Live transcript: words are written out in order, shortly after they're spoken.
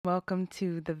Welcome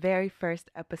to the very first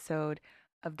episode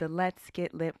of the Let's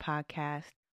Get Lit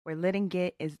podcast, where lit and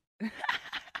get is.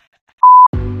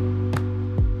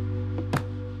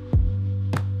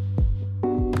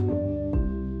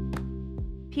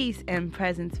 Peace and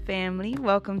presence, family.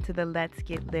 Welcome to the Let's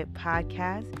Get Lit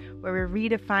podcast, where we're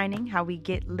redefining how we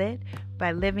get lit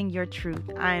by living your truth.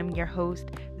 I am your host,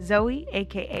 Zoe,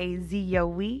 aka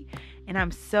Zoe, and I'm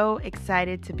so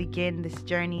excited to begin this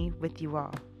journey with you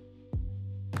all.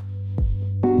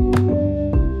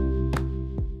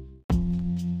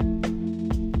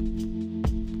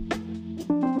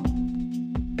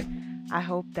 I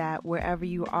hope that wherever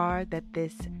you are, that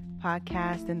this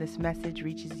podcast and this message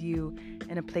reaches you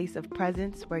in a place of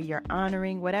presence where you're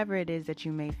honoring whatever it is that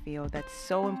you may feel. That's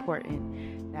so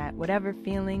important, that whatever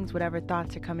feelings, whatever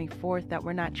thoughts are coming forth, that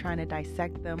we're not trying to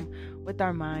dissect them with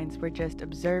our minds. We're just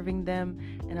observing them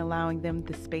and allowing them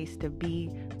the space to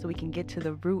be so we can get to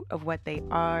the root of what they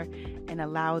are and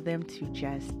allow them to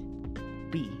just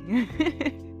be.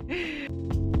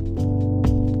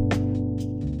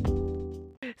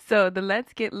 So, the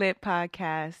Let's Get Lit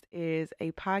podcast is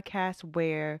a podcast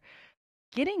where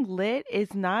getting lit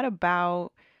is not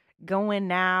about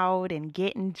going out and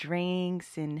getting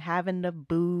drinks and having the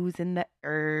booze and the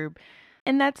herb.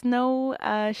 And that's no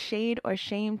shade or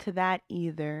shame to that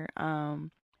either.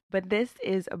 But this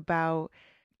is about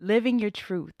living your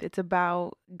truth. It's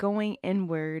about going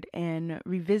inward and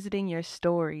revisiting your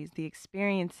stories, the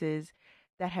experiences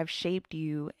that have shaped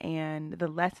you, and the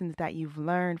lessons that you've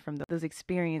learned from those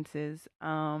experiences.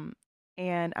 And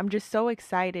I'm just so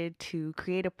excited to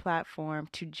create a platform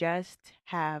to just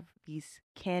have these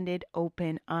candid,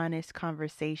 open, honest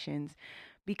conversations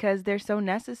because they're so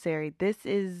necessary. This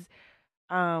is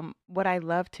what I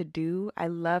love to do. I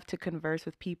love to converse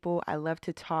with people. I love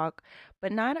to talk,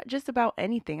 but not just about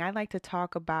anything. I like to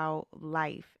talk about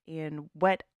life and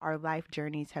what our life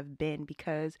journeys have been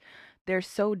because they're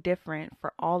so different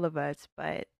for all of us.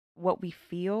 But what we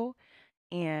feel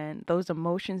and those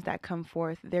emotions that come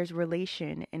forth, there's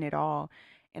relation in it all.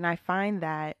 And I find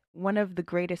that one of the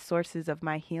greatest sources of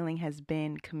my healing has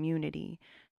been community.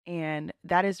 And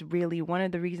that is really one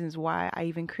of the reasons why I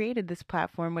even created this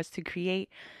platform, was to create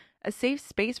a safe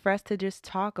space for us to just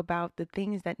talk about the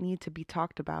things that need to be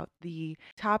talked about, the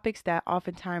topics that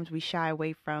oftentimes we shy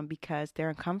away from because they're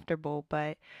uncomfortable.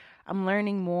 But I'm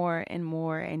learning more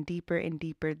and deeper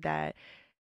that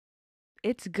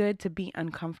it's good to be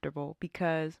uncomfortable,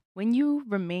 because when you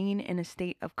remain in a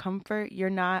state of comfort, you're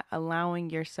not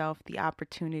allowing yourself the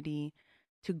opportunity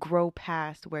to grow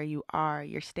past where you are.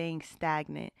 You're staying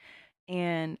stagnant.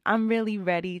 And I'm really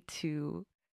ready to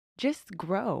just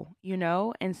grow.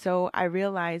 And so I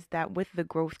realized that with the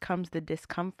growth comes the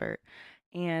discomfort.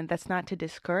 And that's not to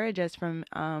discourage us from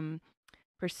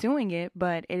pursuing it,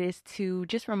 but it is to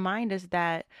just remind us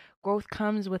that growth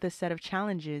comes with a set of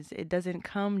challenges. It doesn't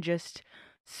come just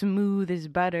smooth as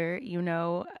butter.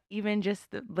 Even just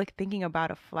like thinking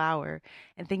about a flower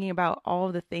and thinking about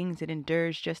all the things it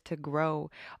endures just to grow,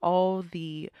 all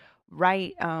the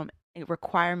right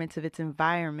requirements of its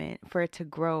environment for it to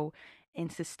grow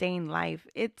and sustain life.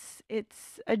 It's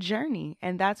a journey,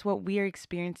 and that's what we are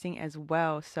experiencing as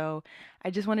well. So I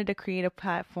just wanted to create a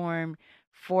platform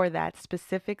for that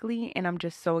specifically. And I'm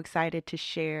just so excited to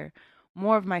share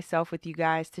more of myself with you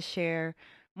guys, to share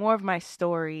more of my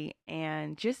story,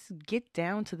 and just get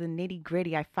down to the nitty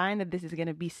gritty. I find that this is going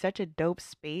to be such a dope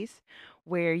space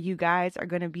where you guys are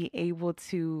going to be able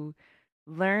to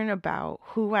learn about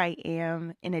who I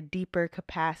am in a deeper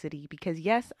capacity. Because,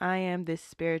 yes, I am this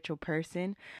spiritual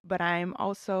person, but I'm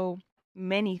also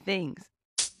many things.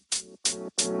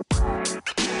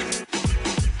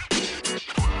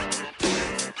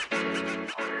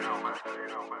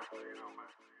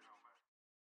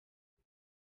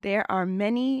 There are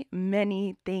many,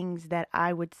 many things that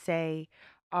I would say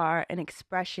are an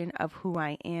expression of who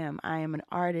I am. I am an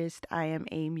artist. I am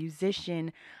a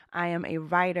musician. I am a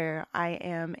writer. I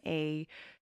am a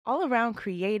all around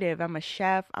creative. I'm a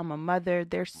chef. I'm a mother.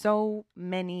 There's so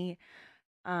many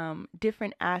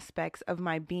different aspects of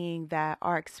my being that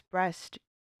are expressed,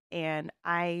 and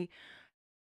I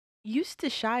used to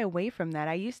shy away from that.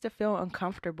 I used to feel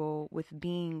uncomfortable with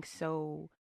being so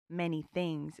many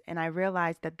things. And I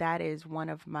realized that that is one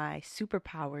of my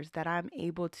superpowers, that I'm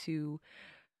able to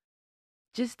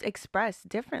just express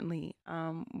differently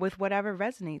with whatever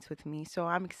resonates with me. So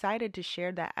I'm excited to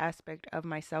share that aspect of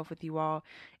myself with you all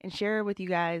and share with you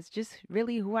guys just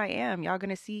really who I am. Y'all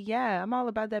gonna see, yeah, I'm all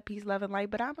about that peace, love, and light,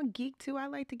 but I'm a geek too. I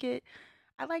like to,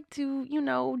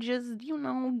 just,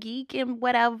 geek and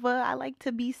whatever. I like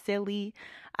to be silly.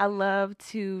 I love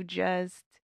to just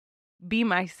be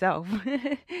myself.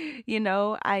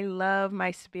 I love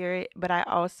my spirit, but I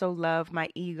also love my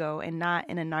ego, and not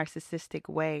in a narcissistic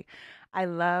way. I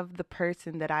love the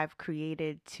person that I've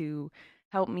created to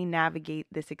help me navigate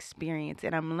this experience.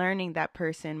 And I'm learning that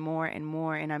person more and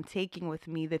more. And I'm taking with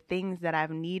me the things that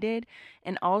I've needed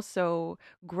and also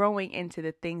growing into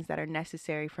the things that are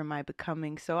necessary for my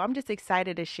becoming. So I'm just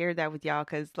excited to share that with y'all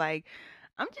because, like,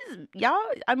 I'm just y'all.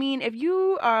 I mean, if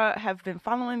you have been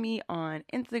following me on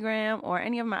Instagram or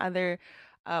any of my other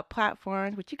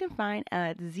platforms, which you can find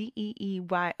at ZeeYowee.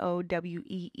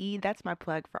 That's my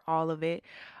plug for all of it.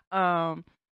 Um,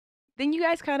 then you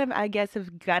guys kind of, I guess,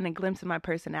 have gotten a glimpse of my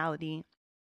personality.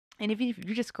 And if you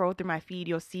just scroll through my feed,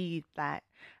 you'll see that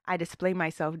I display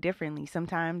myself differently.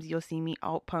 Sometimes you'll see me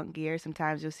alt punk gear.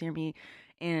 Sometimes you'll see me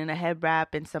in a head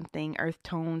wrap and something earth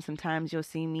tone. Sometimes you'll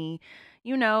see me,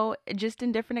 just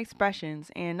in different expressions.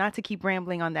 And not to keep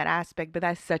rambling on that aspect, but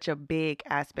that's such a big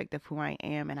aspect of who I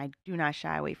am. And I do not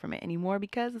shy away from it anymore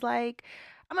because, like,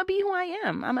 I'm going to be who I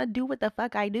am. I'm going to do what the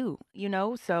fuck I do.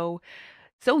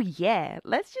 So yeah,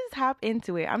 let's just hop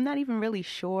into it. I'm not even really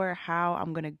sure how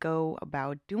I'm gonna go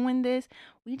about doing this.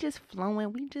 We just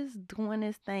flowing, we just doing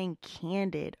this thing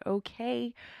candid,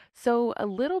 okay? So a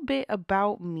little bit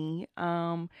about me.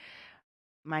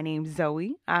 My name's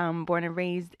Zoe. I'm born and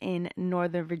raised in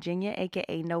Northern Virginia,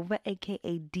 aka Nova, aka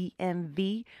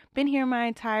DMV. Been here my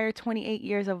entire 28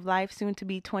 years of life, soon to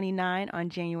be 29 on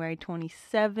January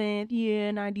 27th.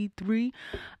 Yeah, 93.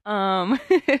 Um,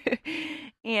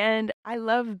 and I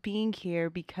love being here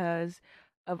because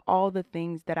of all the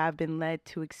things that I've been led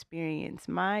to experience.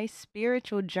 My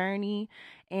spiritual journey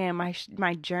and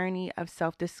my journey of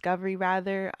self-discovery,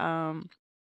 rather,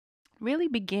 really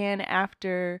began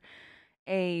after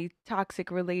a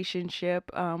toxic relationship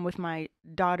with my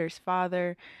daughter's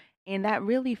father. And that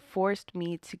really forced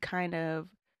me to kind of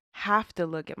have to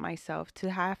look at myself,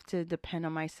 to have to depend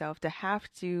on myself, to have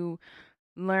to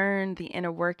learn the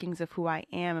inner workings of who I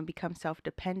am and become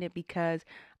self-dependent because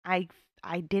I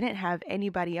I didn't have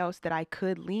anybody else that I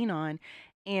could lean on.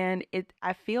 And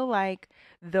I feel like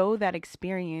though that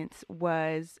experience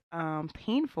was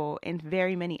painful in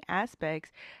very many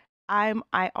aspects,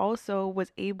 I also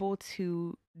was able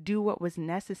to do what was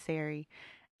necessary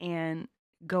and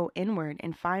go inward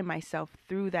and find myself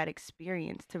through that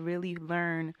experience to really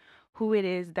learn who it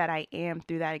is that I am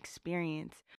through that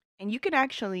experience. And you can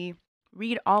actually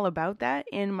read all about that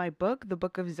in my book, The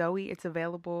Book of Zoe. It's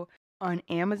available on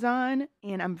Amazon,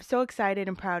 and I'm so excited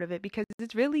and proud of it because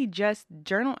it's really just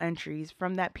journal entries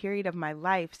from that period of my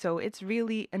life. So it's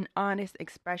really an honest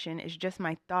expression. It's just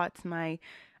my thoughts, my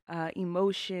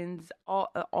emotions,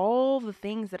 all the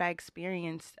things that I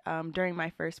experienced during my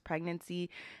first pregnancy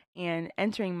and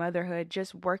entering motherhood,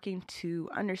 just working to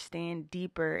understand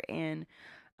deeper and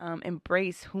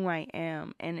embrace who I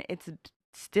am. And it's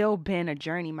still been a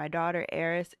journey. My daughter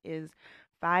Eris is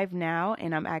 5 now,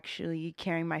 and I'm actually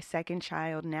carrying my second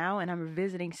child now, and I'm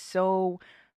revisiting so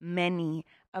many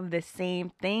of the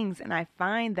same things. And I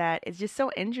find that it's just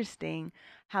so interesting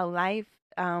how life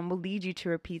will lead you to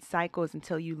repeat cycles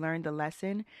until you learn the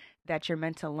lesson that you're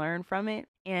meant to learn from it.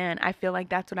 And I feel like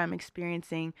that's what I'm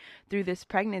experiencing through this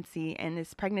pregnancy. And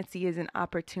this pregnancy is an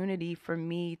opportunity for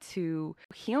me to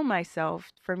heal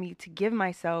myself, for me to give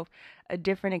myself a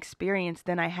different experience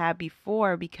than I had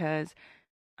before because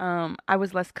I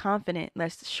was less confident,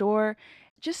 less sure,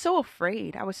 just so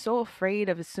afraid. I was so afraid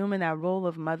of assuming that role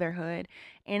of motherhood,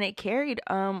 and it carried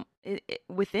it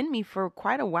within me for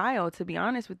quite a while. To be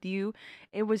honest with you,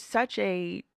 it was such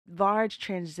a large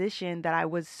transition that I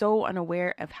was so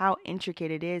unaware of how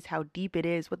intricate it is, how deep it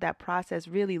is, what that process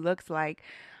really looks like,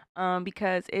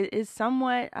 because it is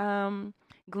somewhat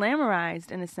glamorized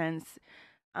in a sense.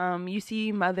 You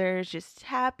see mothers just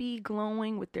happy,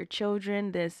 glowing with their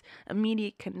children, this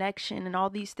immediate connection and all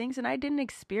these things. And I didn't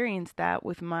experience that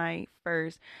with my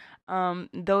first.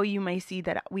 Though you may see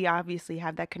that we obviously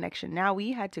have that connection now,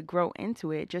 we had to grow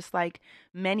into it just like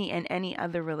many and any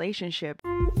other relationship.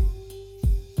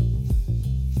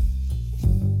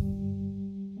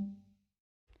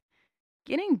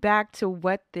 Getting back to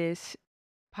what this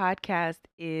podcast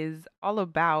is all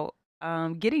about,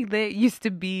 getting lit used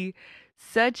to be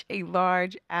such a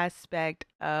large aspect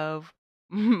of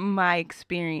my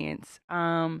experience.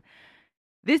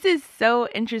 This is so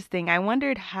interesting. I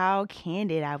wondered how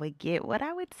candid I would get, what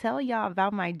I would tell y'all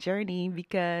about my journey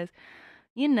because,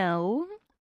 you know,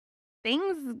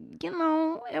 things, it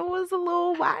was a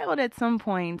little wild at some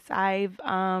points. I've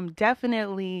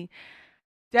definitely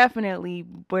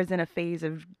was in a phase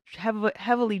of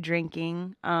heavily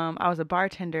drinking. I was a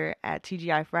bartender at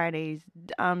TGI Fridays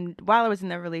while I was in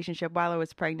that relationship, while I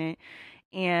was pregnant.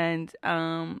 And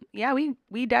yeah,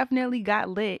 we definitely got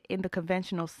lit in the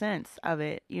conventional sense of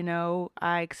it.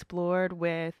 I explored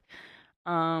with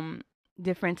um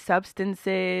different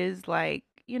substances, like,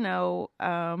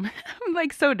 I'm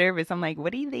like so nervous. I'm like,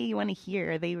 what do they want to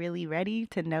hear? Are they really ready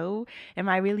to know? Am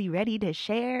I really ready to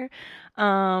share?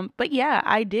 But yeah,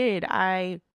 I did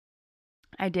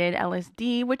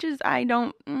LSD, which is, I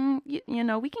don't,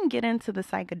 we can get into the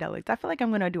psychedelics. I feel like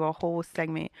I'm going to do a whole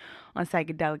segment on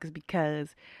psychedelics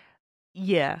because,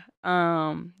 yeah,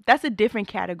 that's a different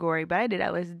category. But I did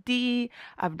LSD,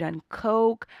 I've done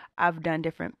coke, I've done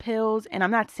different pills, and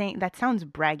I'm not saying that sounds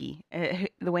braggy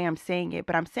the way I'm saying it,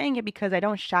 but I'm saying it because I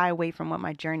don't shy away from what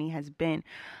my journey has been.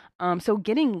 So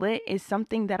getting lit is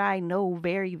something that I know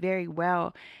very, very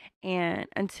well. And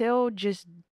until just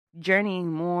journeying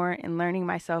more and learning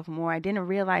myself more, I didn't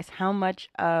realize how much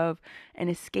of an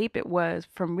escape it was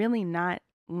from really not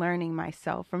learning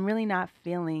myself, from really not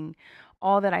feeling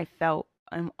all that I felt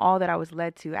and all that I was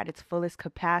led to at its fullest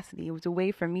capacity. It was a way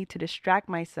for me to distract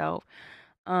myself,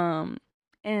 um,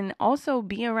 and also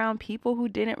be around people who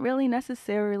didn't really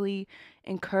necessarily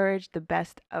encourage the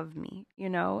best of me.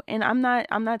 And I'm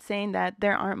not saying that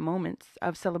there aren't moments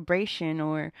of celebration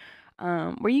or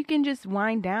where you can just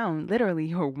wind down,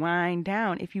 literally, or wind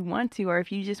down if you want to, or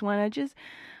if you just want to just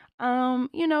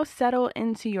settle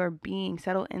into your being,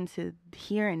 settle into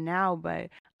here and now. But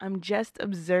I'm just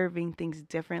observing things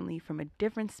differently from a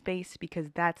different space because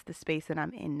that's the space that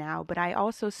I'm in now. But I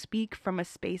also speak from a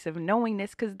space of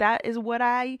knowingness because that is what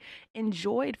I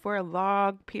enjoyed for a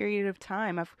long period of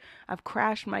time. I've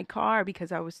crashed my car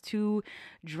because I was too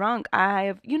drunk.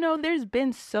 There's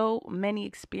been so many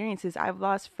experiences. I've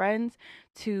lost friends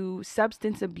to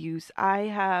substance abuse.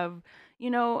 I've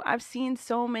seen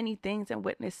so many things and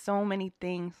witnessed so many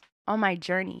things on my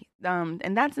journey.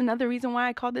 And that's another reason why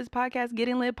I call this podcast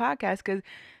Getting Lit Podcast, because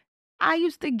I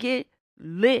used to get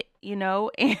lit,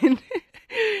 and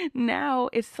now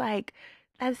it's like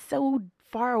that's so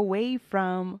far away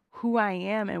from who I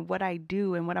am and what I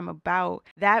do and what I'm about.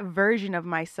 That version of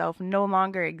myself no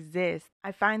longer exists.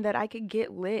 I find that I could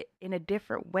get lit in a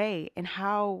different way, and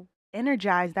how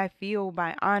energized I feel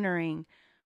by honoring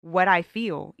what I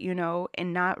feel,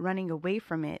 and not running away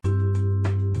from it.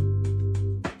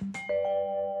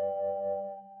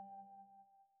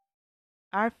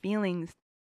 Our feelings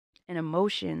and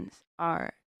emotions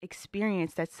are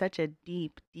experienced at such a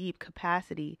deep, deep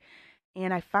capacity.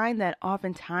 And I find that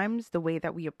oftentimes the way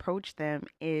that we approach them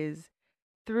is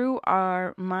through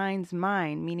our mind's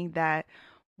mind, meaning that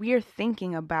we are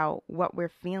thinking about what we're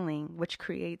feeling, which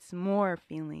creates more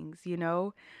feelings.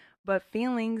 But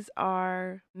feelings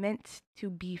are meant to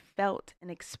be felt and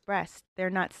expressed. They're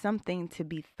not something to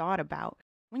be thought about.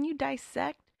 When you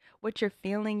dissect what you're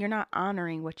feeling, you're not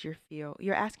honoring what you feel.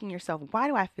 You're asking yourself, why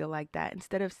do I feel like that?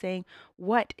 Instead of saying,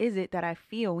 what is it that I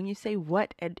feel? When you say,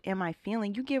 what am I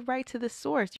feeling? You get right to the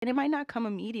source. And it might not come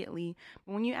immediately,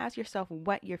 but when you ask yourself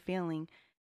what you're feeling,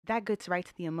 that gets right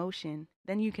to the emotion.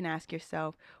 Then you can ask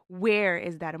yourself, where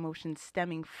is that emotion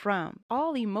stemming from?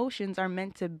 All emotions are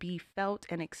meant to be felt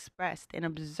and expressed and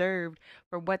observed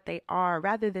for what they are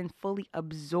rather than fully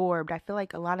absorbed. I feel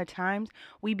like a lot of times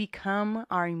we become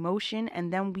our emotion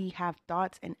and then we have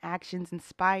thoughts and actions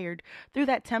inspired through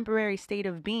that temporary state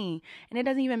of being. And it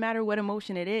doesn't even matter what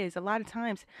emotion it is. A lot of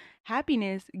times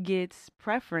happiness gets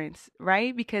preference,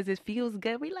 right? Because it feels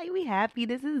good. We happy.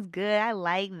 This is good. I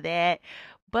like that.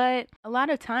 But a lot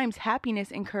of times, happiness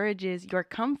encourages your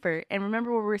comfort. And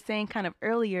remember what we were saying kind of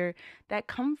earlier, that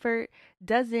comfort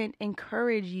doesn't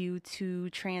encourage you to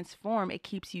transform, it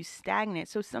keeps you stagnant.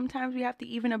 So sometimes we have to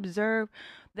even observe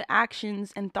the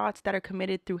actions and thoughts that are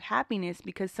committed through happiness,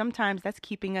 because sometimes that's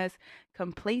keeping us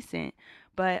complacent.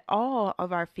 But all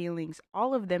of our feelings,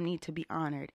 all of them need to be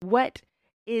honored. What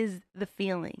is the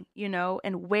feeling,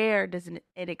 and where does it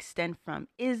extend from?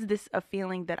 Is this a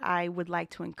feeling that I would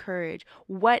like to encourage?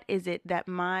 What is it that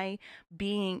my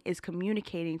being is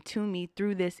communicating to me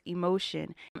through this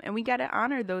emotion? And we got to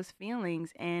honor those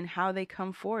feelings and how they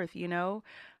come forth.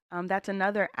 That's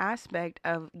another aspect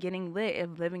of getting lit,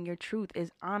 of living your truth,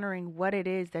 is honoring what it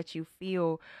is that you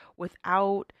feel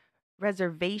without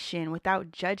reservation,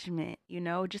 without judgment,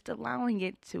 just allowing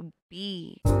it to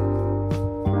be.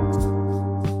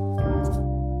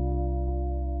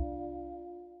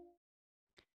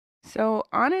 So,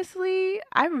 honestly,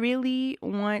 I really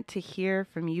want to hear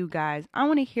from you guys. I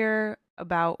want to hear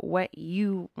about what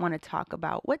you want to talk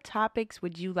about. What topics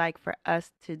would you like for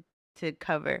us to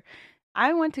cover?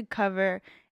 I want to cover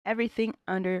everything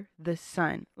under the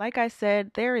sun. Like I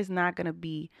said, there is not going to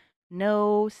be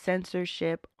no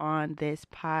censorship on this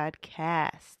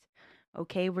podcast.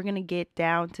 Okay, we're going to get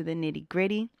down to the nitty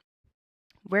gritty.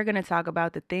 We're going to talk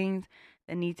about the things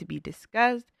that need to be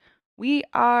discussed. We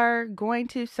are going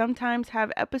to sometimes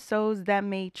have episodes that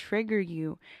may trigger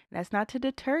you. That's not to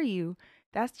deter you.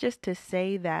 That's just to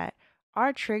say that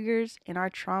our triggers and our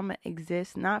trauma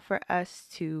exist not for us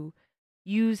to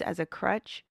use as a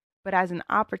crutch, but as an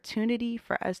opportunity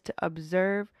for us to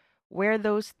observe where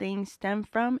those things stem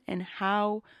from and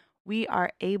how we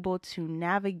are able to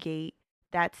navigate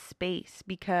that space,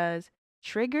 because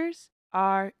triggers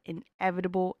are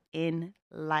inevitable in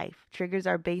life. Triggers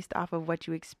are based off of what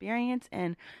you experience,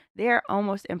 and they're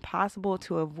almost impossible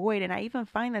to avoid. And I even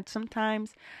find that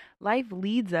sometimes life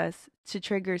leads us to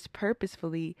triggers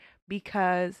purposefully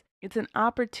because it's an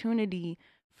opportunity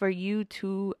for you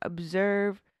to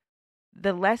observe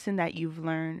the lesson that you've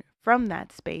learned from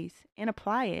that space and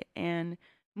apply it and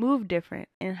move different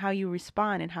in how you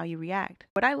respond and how you react.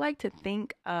 What I like to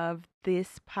think of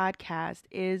this podcast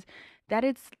is that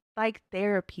it's like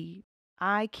therapy.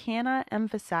 I cannot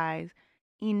emphasize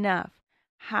enough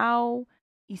how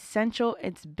essential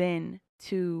it's been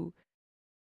to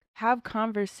have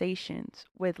conversations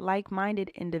with like-minded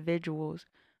individuals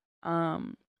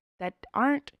that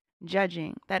aren't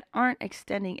judging, that aren't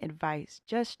extending advice,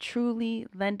 just truly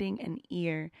lending an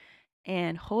ear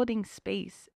and holding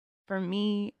space for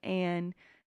me and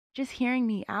just hearing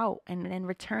me out and then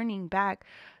returning back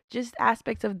just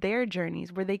aspects of their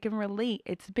journeys where they can relate.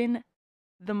 It's been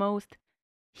the most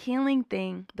healing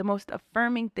thing, the most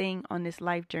affirming thing on this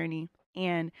life journey.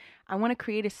 And I want to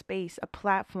create a space, a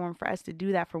platform for us to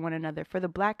do that for one another, for the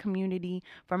Black community,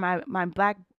 for my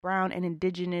Black, brown, and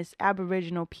indigenous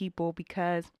Aboriginal people,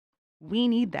 because we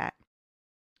need that.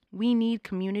 We need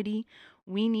community.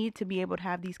 We need to be able to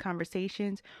have these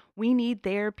conversations. We need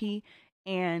therapy.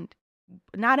 And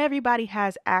not everybody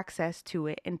has access to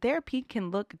it. And therapy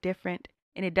can look different.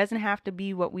 And it doesn't have to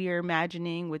be what we are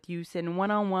imagining with you sitting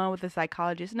one-on-one with a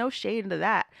psychologist. No shade into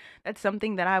that. That's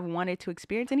something that I've wanted to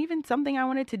experience and even something I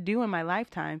wanted to do in my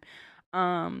lifetime.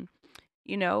 But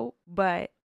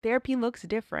therapy looks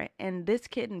different. And this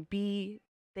can be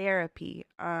therapy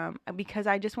because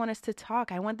I just want us to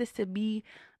talk. I want this to be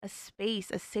a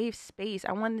space, a safe space.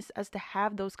 I want us to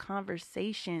have those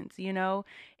conversations.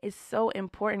 It's so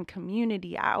important.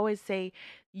 Community. I always say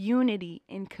unity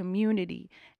in community,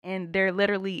 and there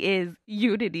literally is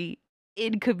unity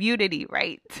in community,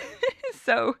 right?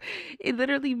 So it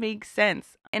literally makes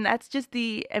sense. And that's just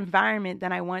the environment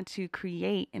that I want to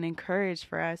create and encourage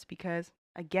for us because,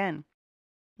 again,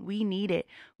 we need it.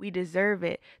 We deserve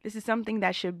it. This is something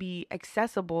that should be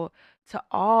accessible for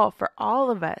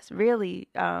all of us, really.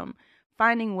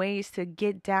 Finding ways to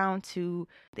get down to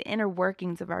the inner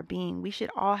workings of our being. We should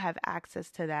all have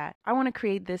access to that. I want to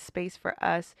create this space for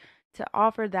us to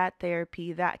offer that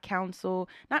therapy, that counsel.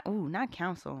 Not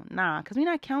counsel. Nah, because we're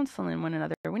not counseling one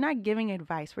another. We're not giving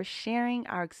advice. We're sharing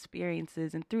our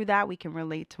experiences, and through that, we can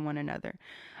relate to one another.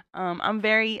 I'm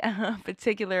very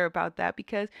particular about that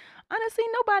because honestly,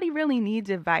 nobody really needs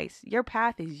advice. Your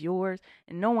path is yours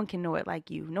and no one can know it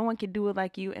like you. No one can do it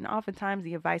like you. And oftentimes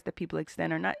the advice that people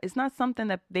extend it's not something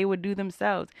that they would do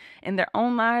themselves in their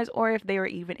own lives or if they were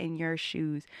even in your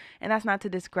shoes. And that's not to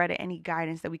discredit any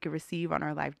guidance that we could receive on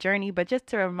our life journey, but just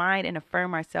to remind and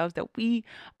affirm ourselves that we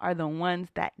are the ones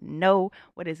that know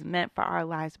what is meant for our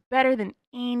lives better than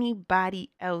anybody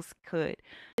else could.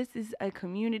 This is a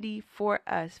community for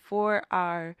us, for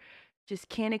our just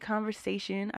candid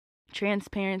conversation,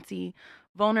 transparency,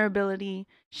 vulnerability,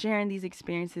 sharing these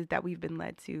experiences that we've been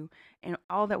led to and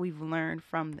all that we've learned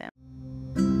from them.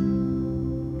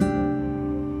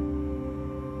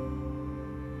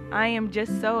 I am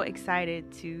just so excited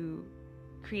to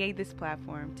create this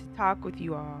platform, to talk with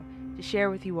you all, to share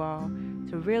with you all,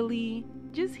 to really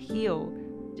just heal,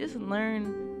 just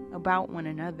learn about one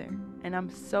another. And I'm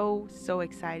so, so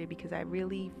excited because I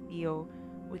really feel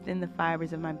within the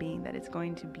fibers of my being that it's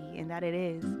going to be and that it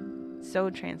is so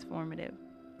transformative.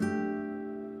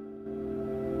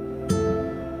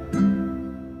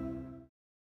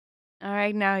 All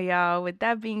right, now, y'all, with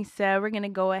that being said, we're going to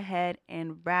go ahead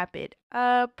and wrap it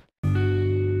up.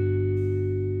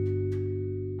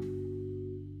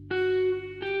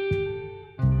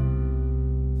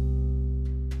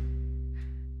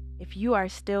 If you are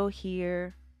still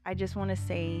here, I just want to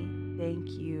say thank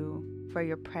you for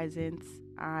your presence.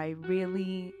 I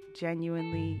really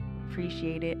genuinely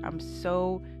appreciate it. I'm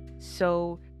so,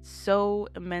 so, so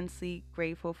immensely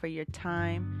grateful for your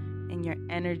time and your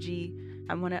energy.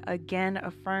 I want to again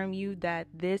affirm you that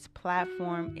this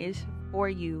platform is for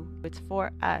you, it's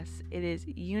for us. It is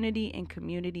unity and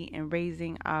community and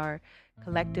raising our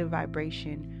collective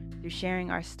vibration through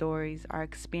sharing our stories, our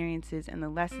experiences, and the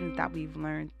lessons that we've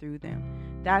learned through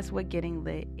them. That's what getting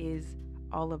lit is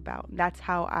all about. That's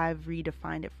how I've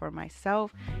redefined it for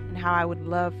myself and how I would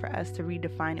love for us to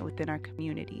redefine it within our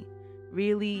community.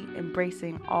 Really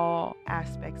embracing all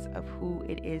aspects of who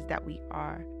it is that we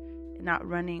are, and not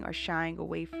running or shying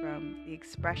away from the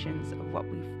expressions of what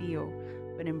we feel,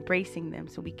 but embracing them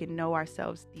so we can know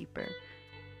ourselves deeper.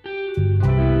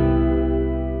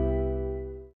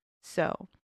 So,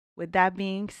 with that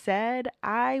being said,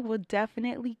 I will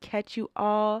definitely catch you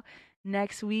all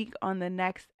next week on the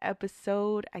next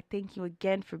episode. I thank you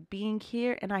again for being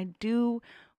here, and I do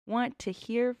want to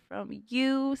hear from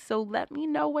you. So let me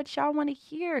know what y'all want to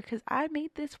hear, because I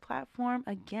made this platform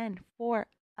again for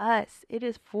us. It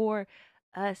is for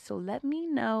us. So let me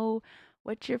know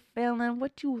what you're feeling,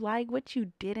 what you like, what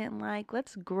you didn't like.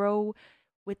 Let's grow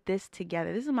with this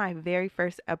together. This is my very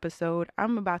first episode.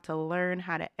 I'm about to learn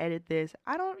how to edit this.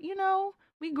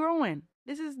 We growing.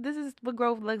 This is what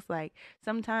growth looks like.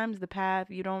 Sometimes the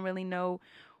path, you don't really know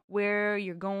where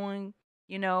you're going,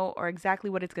 or exactly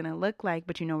what it's going to look like,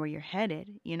 but you know where you're headed.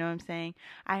 You know what I'm saying?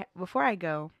 Before I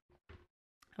go,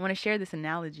 I want to share this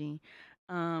analogy.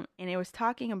 And it was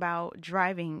talking about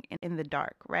driving in the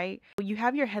dark, right? You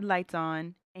have your headlights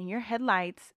on, and your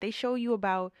headlights, they show you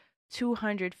about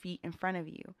 200 feet in front of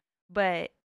you, but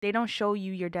they don't show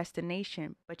you your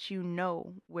destination, but you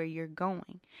know where you're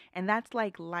going. And that's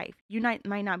like life. You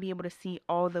might not be able to see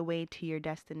all the way to your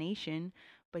destination,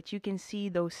 but you can see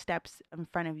those steps in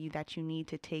front of you that you need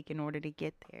to take in order to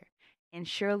get there. And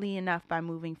surely enough, by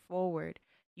moving forward,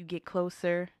 you get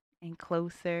closer and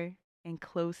closer and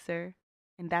closer.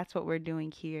 And that's what we're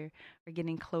doing here. We're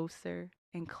getting closer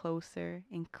and closer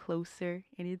and closer,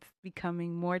 and it's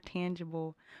becoming more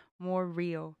tangible, more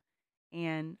real.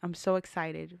 And I'm so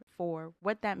excited for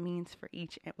what that means for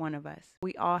each one of us.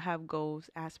 We all have goals,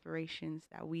 aspirations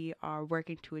that we are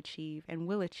working to achieve and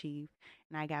will achieve.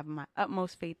 And I have my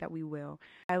utmost faith that we will.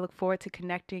 I look forward to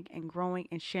connecting and growing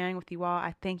and sharing with you all.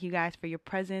 I thank you guys for your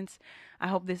presence. I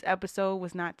hope this episode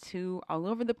was not too all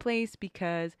over the place,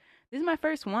 because this is my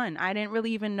first one. I didn't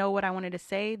really even know what I wanted to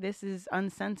say. This is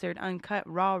uncensored, uncut,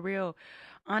 raw, real,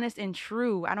 honest and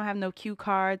true. I don't have no cue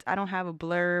cards. I don't have a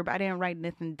blurb. I didn't write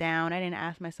nothing down. I didn't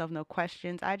ask myself no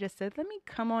questions. I just said, let me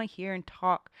come on here and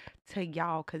talk to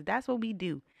y'all, because that's what we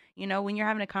do. When you're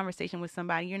having a conversation with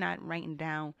somebody, you're not writing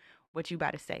down what you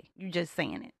about to say. You're just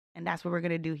saying it. And that's what we're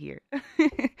going to do here.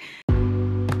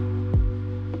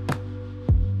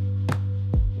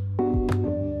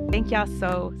 Thank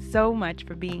y'all so much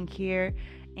for being here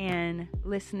and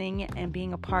listening and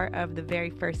being a part of the very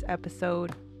first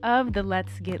episode of the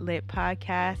Let's Get Lit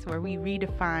podcast, where we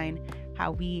redefine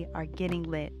how we are getting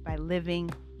lit by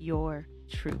living your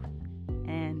truth.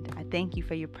 And I thank you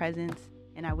for your presence,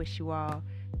 and I wish you all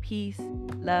peace,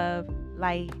 love,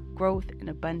 light, growth, and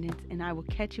abundance. And I will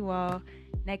catch you all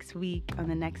next week on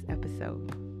the next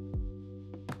episode.